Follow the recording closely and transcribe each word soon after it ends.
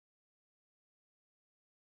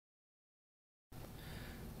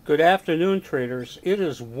Good afternoon, traders. It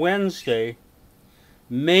is Wednesday,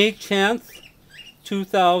 May 10th,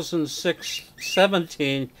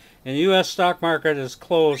 2017, and the U.S. stock market is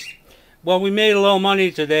closed. Well, we made a little money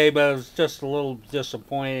today, but it was just a little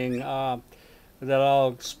disappointing. That I'll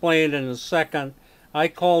explain in a second. I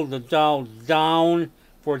called the Dow down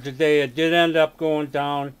for today. It did end up going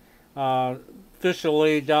down.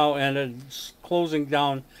 Officially, Dow ended closing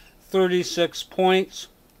down 36 points.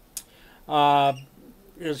 Uh,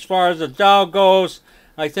 as far as the Dow goes,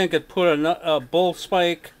 I think it put a bull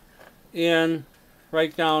spike in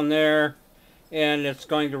right down there, and it's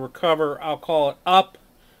going to recover. I'll call it up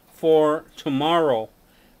for tomorrow.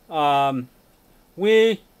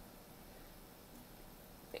 We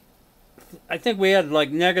I think we had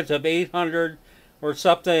like negative 800 or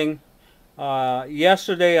something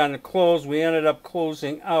yesterday on the close. We ended up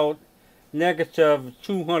closing out negative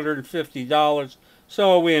 $250.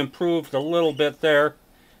 So we improved a little bit there.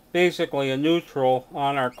 Basically a neutral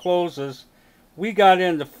on our closes. We got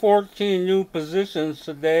into 14 new positions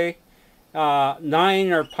today.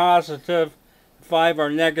 9 are positive, 5 are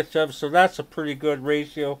negative. So that's a pretty good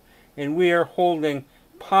ratio. And we are holding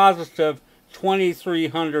positive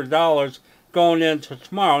 $2,300 going into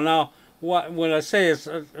tomorrow. Now, when I say it's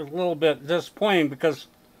a little bit disappointing because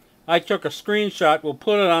I took a screenshot, we'll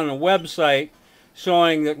put it on the website,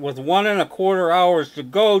 showing that with 1.25 hours to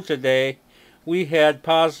go today, we had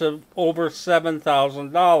positive over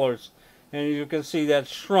 $7,000. And you can see that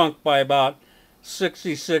shrunk by about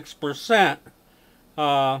 66%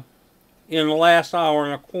 in the last hour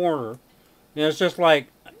and a quarter. And it's just like,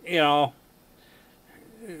 it's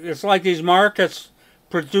like these markets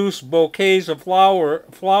produce bouquets of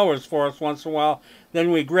flowers for us once in a while.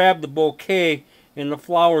 Then we grab the bouquet and the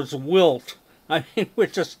flowers wilt. I mean,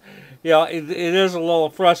 which is, it is a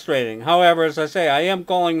little frustrating. However, as I say, I am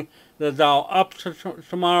calling the Dow up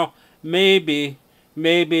tomorrow. Maybe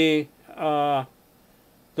those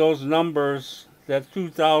numbers, that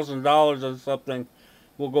 $2,000 or something,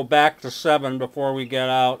 will go back to 7 before we get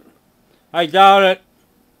out. I doubt it,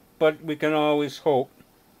 but we can always hope.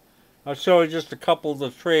 I'll show you just a couple of the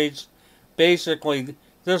trades. Basically,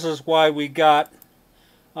 this is why we got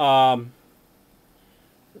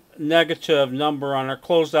negative number on our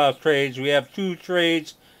closeout trades. We have 2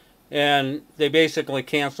 trades, and they basically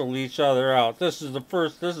canceled each other out. This is the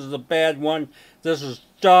first. This is a bad one. This is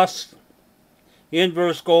Dust,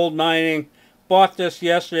 Inverse Gold Mining. Bought this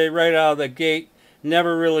yesterday right out of the gate.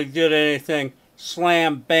 Never really did anything.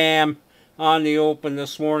 Slam, bam, on the open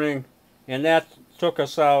this morning, and that took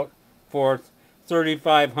us out for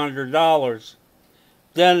 $3,500.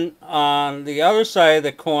 Then on the other side of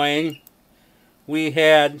the coin, we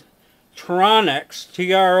had Tronox,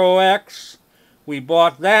 T-R-O-X. We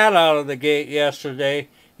bought that out of the gate yesterday.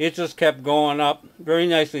 It just kept going up very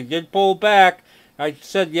nicely. Did pull back. I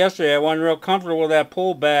said yesterday I wasn't real comfortable with that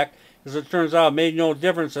pullback. As it turns out, it made no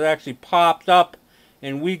difference. It actually popped up,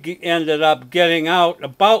 and we ended up getting out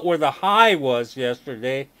about where the high was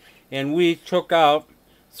yesterday, and we took out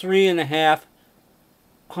 $3,500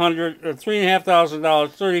 or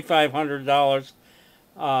 $3,500,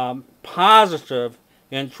 $3,500 positive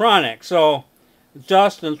in Tronox. So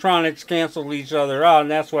Dust and Tronox canceled each other out,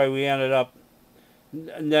 and that's why we ended up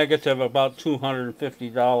negative about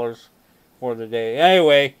 $250 for the day.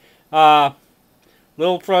 Anyway,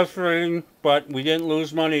 little frustrating, but we didn't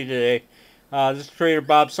lose money today. This is Trader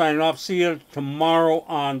Bob signing off. See you tomorrow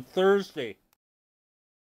on Thursday.